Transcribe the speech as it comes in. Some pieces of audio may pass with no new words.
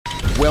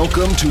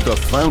Welcome to the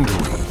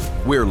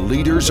Foundery, where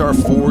leaders are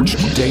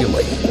forged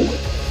daily.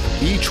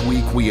 Each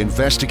week we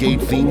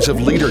investigate themes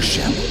of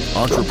leadership,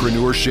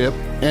 entrepreneurship,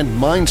 and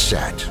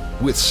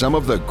mindset with some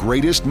of the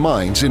greatest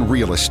minds in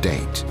real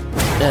estate.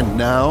 And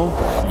now,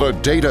 the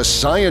data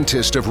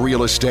scientist of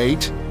real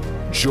estate,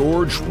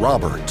 George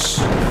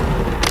Roberts.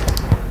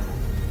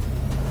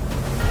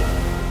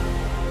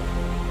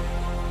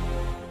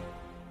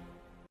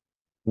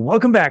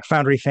 Welcome back,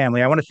 Foundery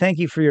family. I want to thank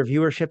you for your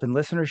viewership and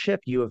listenership.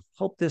 You have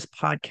helped this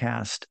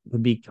podcast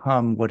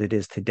become what it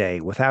is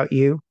today. Without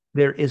you,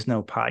 there is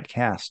no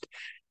podcast.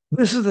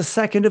 This is the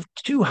second of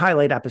two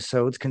highlight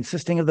episodes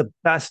consisting of the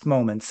best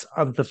moments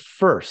of the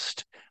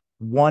first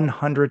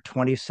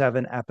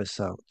 127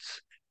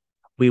 episodes.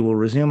 We will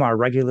resume our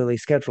regularly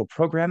scheduled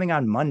programming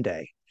on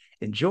Monday.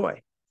 Enjoy.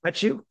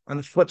 Catch you on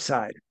the flip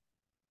side.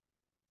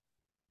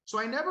 So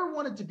I never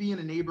wanted to be in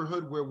a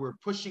neighborhood where we're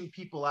pushing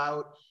people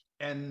out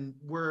and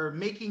we're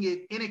making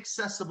it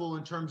inaccessible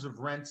in terms of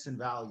rents and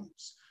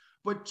values.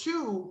 But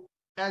two,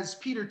 as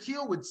Peter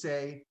Thiel would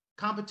say,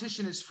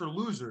 competition is for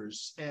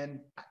losers.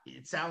 And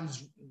it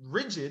sounds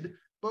rigid,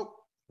 but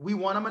we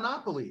want a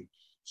monopoly.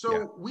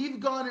 So we've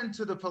gone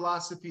into the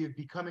philosophy of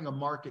becoming a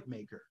market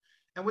maker.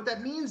 And what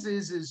that means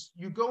is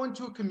you go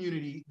into a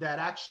community that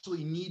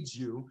actually needs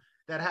you,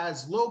 that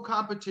has low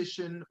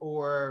competition,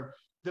 or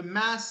the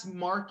mass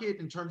market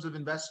in terms of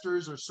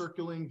investors are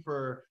circling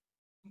for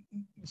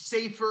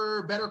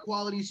safer, better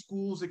quality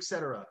schools,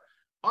 etc.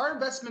 Our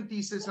investment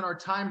thesis and our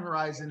time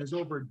horizon is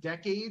over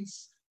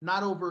decades,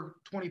 not over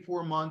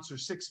 24 months or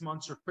 6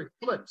 months or quick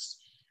flips.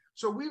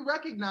 So we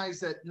recognize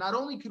that not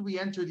only could we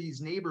enter these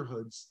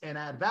neighborhoods and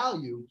add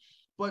value,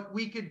 but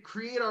we could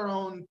create our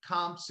own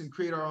comps and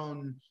create our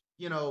own,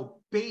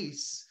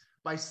 base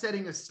by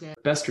setting a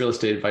standard. Best real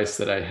estate advice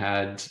that I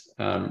had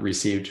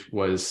received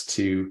was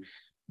to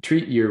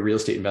treat your real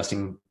estate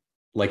investing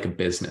like a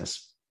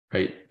business.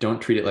 Right? Don't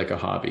treat it like a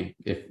hobby.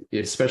 If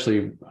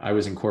especially I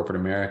was in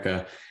corporate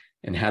America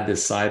and had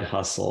this side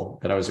hustle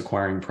that I was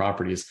acquiring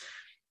properties,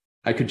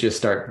 I could just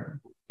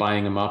start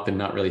buying them up and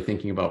not really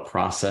thinking about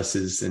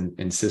processes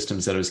and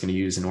systems that I was going to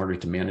use in order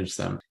to manage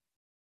them.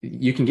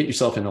 You can get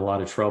yourself in a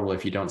lot of trouble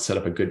if you don't set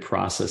up a good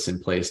process in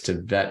place to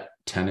vet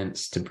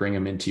tenants, to bring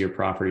them into your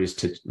properties,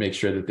 to make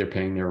sure that they're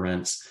paying their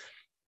rents,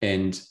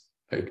 and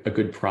a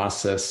good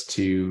process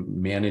to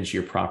manage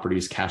your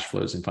property's cash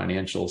flows and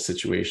financial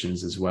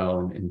situations as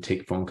well, and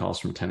take phone calls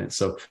from tenants.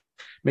 So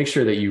make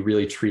sure that you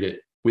really treat it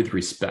with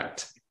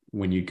respect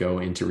when you go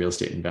into real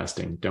estate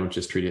investing. Don't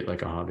just treat it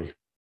like a hobby.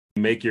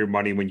 Make your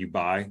money when you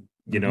buy,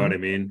 you know what I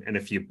mean? And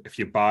if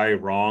you buy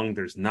wrong,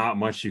 there's not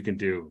much you can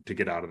do to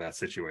get out of that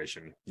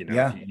situation.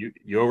 If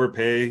you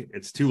overpay,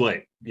 it's too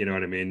late. You know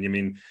what I mean? I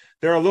mean,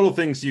 there are little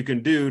things you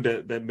can do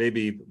that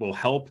maybe will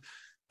help,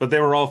 but they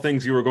were all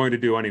things you were going to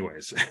do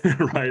anyways,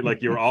 right?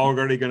 Like you're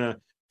already going to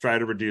try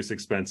to reduce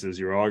expenses.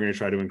 You're all going to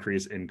try to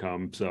increase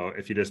income. So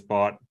if you just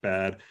bought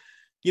bad,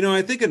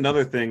 I think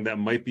another thing that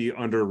might be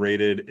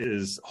underrated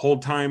is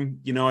hold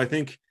time. I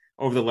think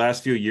over the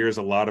last few years,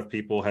 a lot of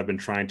people have been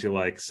trying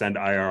to send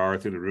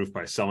IRR through the roof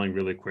by selling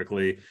really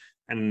quickly.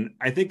 And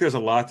I think there's a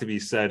lot to be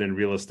said in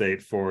real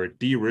estate for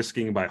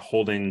de-risking by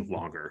holding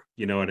longer.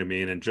 You know what I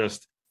mean? And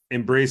just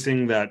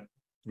embracing that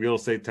real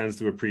estate tends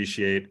to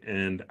appreciate.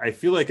 And I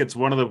feel like it's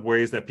one of the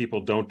ways that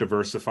people don't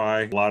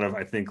diversify. A lot of,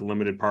 I think,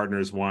 limited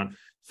partners want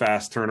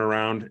fast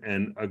turnaround.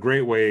 And a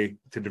great way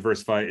to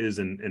diversify is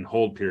in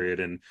hold period.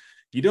 And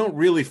you don't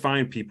really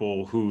find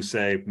people who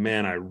say,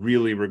 man, I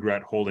really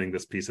regret holding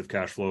this piece of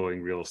cash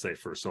flowing real estate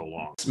for so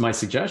long. My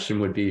suggestion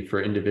would be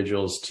for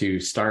individuals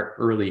to start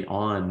early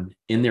on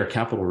in their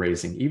capital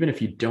raising. Even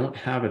if you don't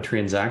have a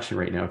transaction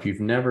right now, if you've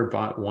never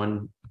bought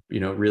one,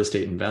 real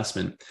estate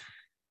investment,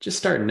 just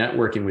start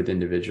networking with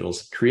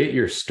individuals, create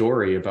your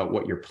story about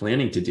what you're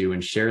planning to do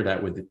and share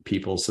that with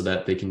people so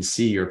that they can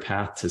see your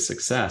path to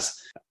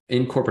success.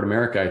 In corporate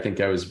America, I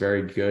think I was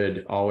very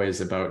good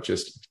always about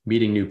just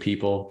meeting new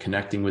people,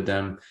 connecting with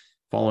them,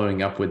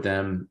 following up with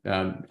them,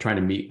 trying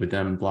to meet with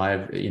them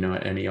live,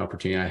 at any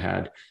opportunity I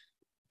had.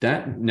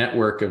 That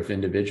network of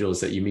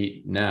individuals that you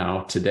meet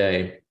now,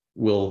 today,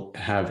 will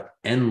have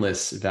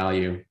endless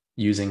value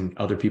using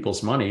other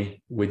people's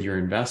money with your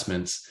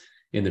investments.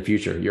 In the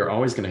future, you're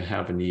always going to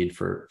have a need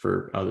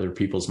for other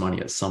people's money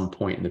at some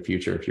point in the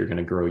future if you're going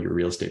to grow your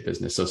real estate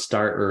business. So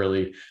start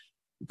early,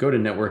 go to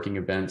networking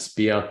events,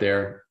 be out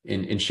there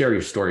and share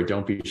your story.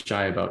 Don't be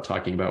shy about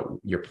talking about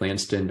your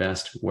plans to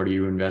invest. What are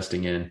you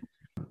investing in?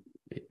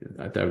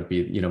 That would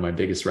be, my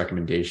biggest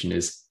recommendation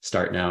is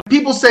start now.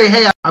 People say,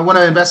 hey, I want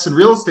to invest in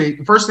real estate.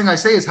 The first thing I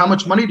say is, how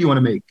much money do you want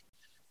to make?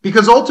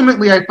 Because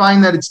ultimately I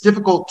find that it's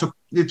difficult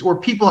or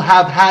people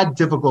have had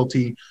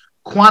difficulty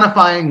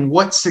quantifying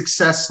what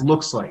success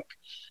looks like.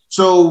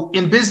 So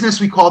in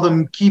business, we call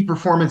them key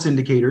performance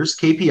indicators,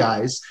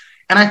 KPIs.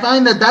 And I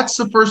find that that's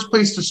the first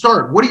place to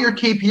start. What are your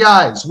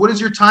KPIs? What is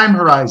your time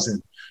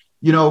horizon?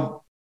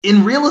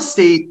 In real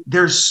estate,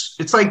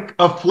 it's like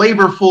a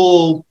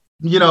flavorful,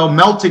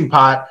 melting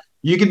pot.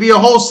 You could be a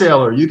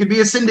wholesaler. You could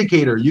be a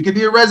syndicator. You could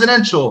be a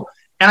residential.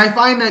 And I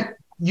find that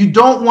you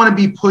don't want to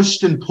be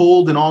pushed and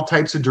pulled in all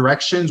types of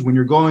directions when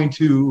you're going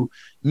to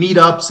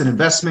meetups and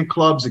investment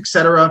clubs, et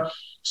cetera.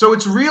 So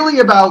it's really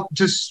about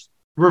just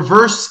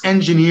reverse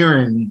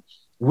engineering.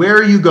 Where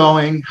are you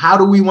going? How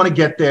do we want to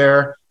get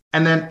there?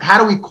 And then how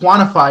do we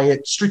quantify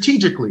it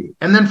strategically?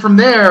 And then from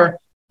there,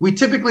 we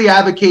typically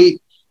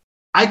advocate,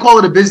 I call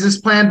it a business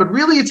plan, but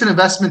really it's an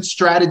investment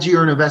strategy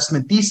or an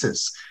investment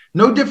thesis.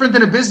 No different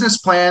than a business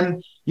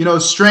plan,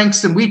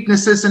 strengths and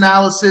weaknesses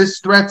analysis,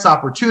 threats,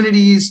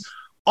 opportunities,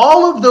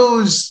 all of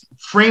those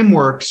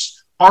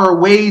frameworks are a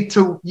way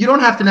to, you don't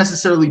have to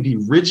necessarily be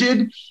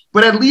rigid,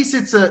 but at least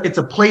it's a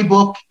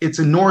playbook, it's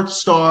a North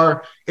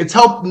Star, it's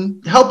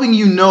helping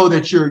you know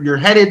that you're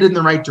headed in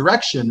the right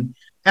direction.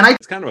 And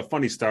it's kind of a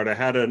funny start. I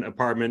had an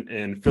apartment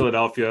in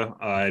Philadelphia.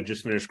 I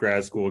just finished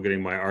grad school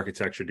getting my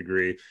architecture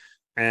degree.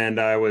 And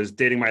I was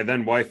dating my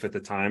then wife at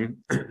the time,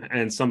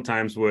 and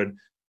sometimes would,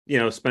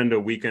 spend a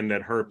weekend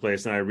at her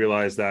place. And I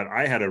realized that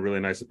I had a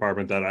really nice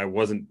apartment that I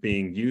wasn't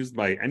being used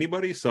by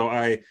anybody. So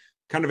I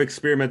kind of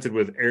experimented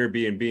with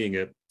Airbnb-ing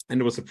it.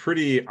 And it was a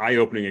pretty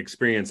eye-opening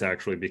experience,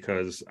 actually,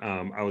 because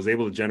I was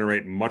able to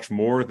generate much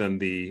more than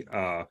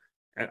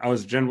I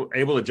was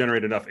able to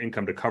generate enough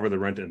income to cover the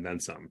rent and then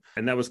some.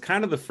 And that was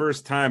kind of the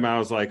first time I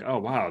was like, oh,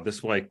 wow,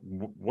 this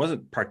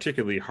wasn't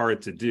particularly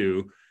hard to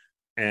do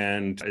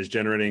and is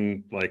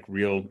generating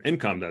real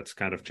income that's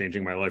kind of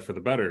changing my life for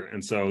the better.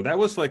 And so that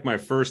was my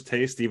first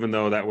taste, even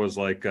though that was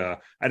I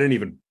didn't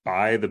even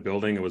buy the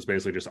building. It was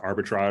basically just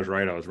arbitrage,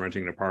 right? I was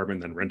renting an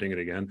apartment, then renting it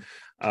again.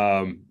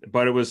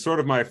 But it was sort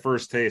of my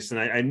first taste. And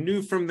I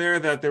knew from there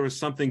that there was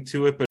something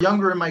to it. But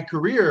younger in my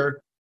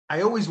career,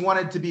 I always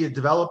wanted to be a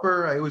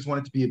developer. I always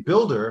wanted to be a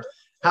builder.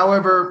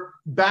 However,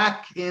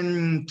 back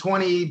in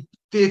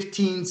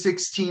 2015,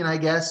 16, I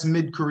guess,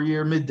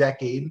 mid-career,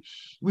 mid-decade,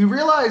 we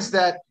realized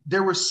that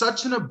there was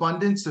such an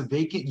abundance of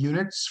vacant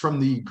units from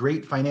the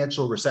great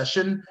financial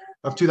recession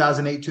of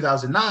 2008,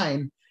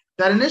 2009,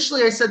 that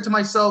initially I said to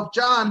myself,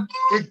 John,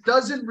 it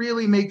doesn't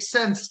really make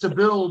sense to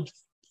build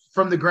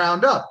from the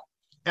ground up.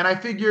 And I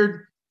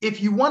figured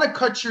if you want to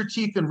cut your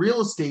teeth in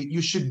real estate,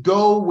 you should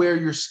go where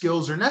your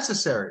skills are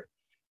necessary.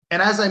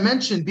 And as I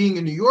mentioned, being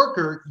a New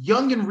Yorker,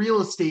 young in real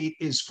estate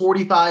is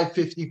 45,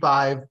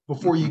 55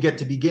 before you get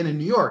to begin in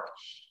New York.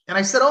 And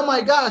I said, oh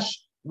my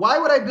gosh, why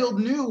would I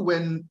build new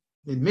when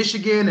in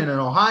Michigan and in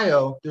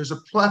Ohio, there's a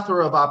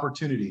plethora of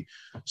opportunity.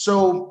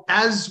 So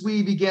as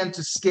we began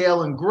to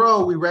scale and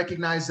grow, we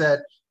recognized that,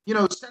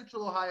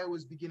 Central Ohio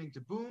was beginning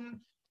to boom,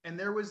 and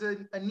there was a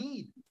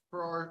need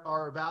for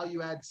our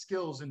value add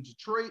skills in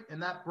Detroit. And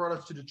that brought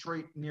us to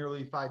Detroit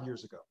nearly 5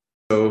 years ago.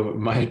 So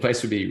my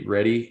advice would be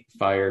ready,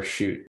 fire,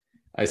 shoot.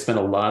 I spent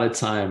a lot of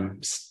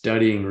time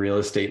studying real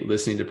estate,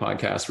 listening to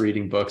podcasts,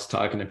 reading books,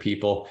 talking to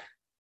people,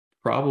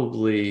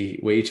 probably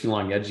way too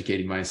long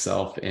educating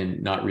myself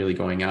and not really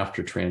going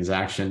after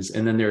transactions.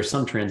 And then there are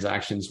some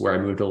transactions where I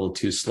moved a little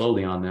too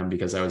slowly on them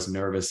because I was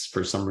nervous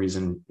for some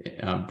reason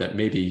that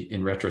maybe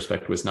in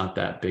retrospect was not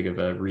that big of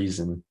a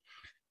reason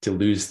to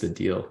lose the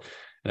deal.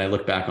 And I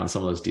look back on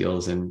some of those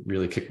deals and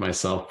really kick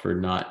myself for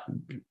not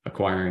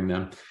acquiring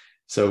them.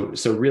 So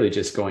really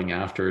just going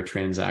after a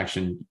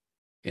transaction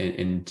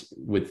and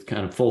with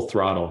kind of full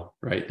throttle,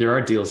 right? There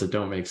are deals that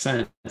don't make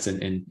sense,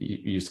 and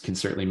you can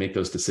certainly make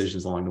those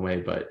decisions along the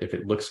way. But if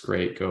it looks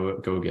great,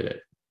 go get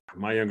it.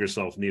 My younger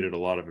self needed a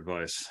lot of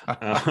advice.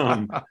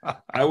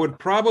 I would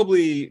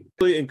probably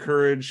really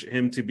encourage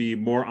him to be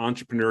more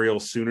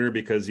entrepreneurial sooner,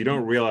 because you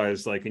don't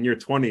realize in your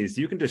 20s,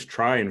 you can just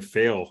try and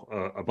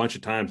fail a bunch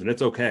of times and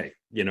it's okay.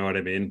 You know what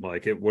I mean?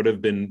 It would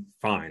have been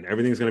fine.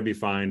 Everything's going to be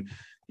fine.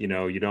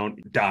 You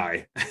don't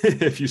die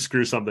if you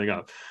screw something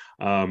up.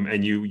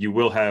 And you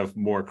will have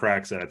more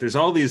cracks at it. There's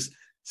all these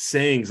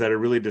sayings that are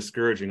really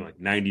discouraging,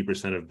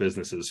 90% of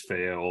businesses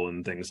fail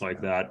and things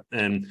like that.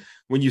 And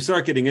when you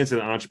start getting into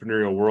the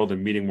entrepreneurial world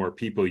and meeting more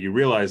people, you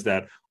realize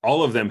that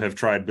all of them have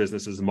tried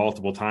businesses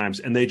multiple times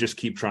and they just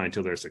keep trying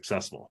till they're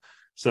successful.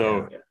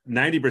 So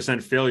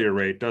 90% failure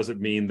rate doesn't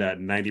mean that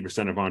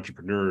 90% of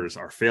entrepreneurs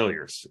are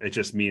failures. It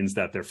just means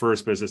that their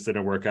first business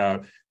didn't work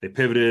out. They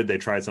pivoted, they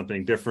tried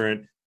something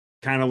different,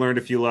 kind of learned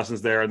a few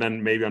lessons there, and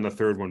then maybe on the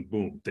third one,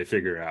 boom, they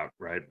figure it out,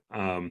 right?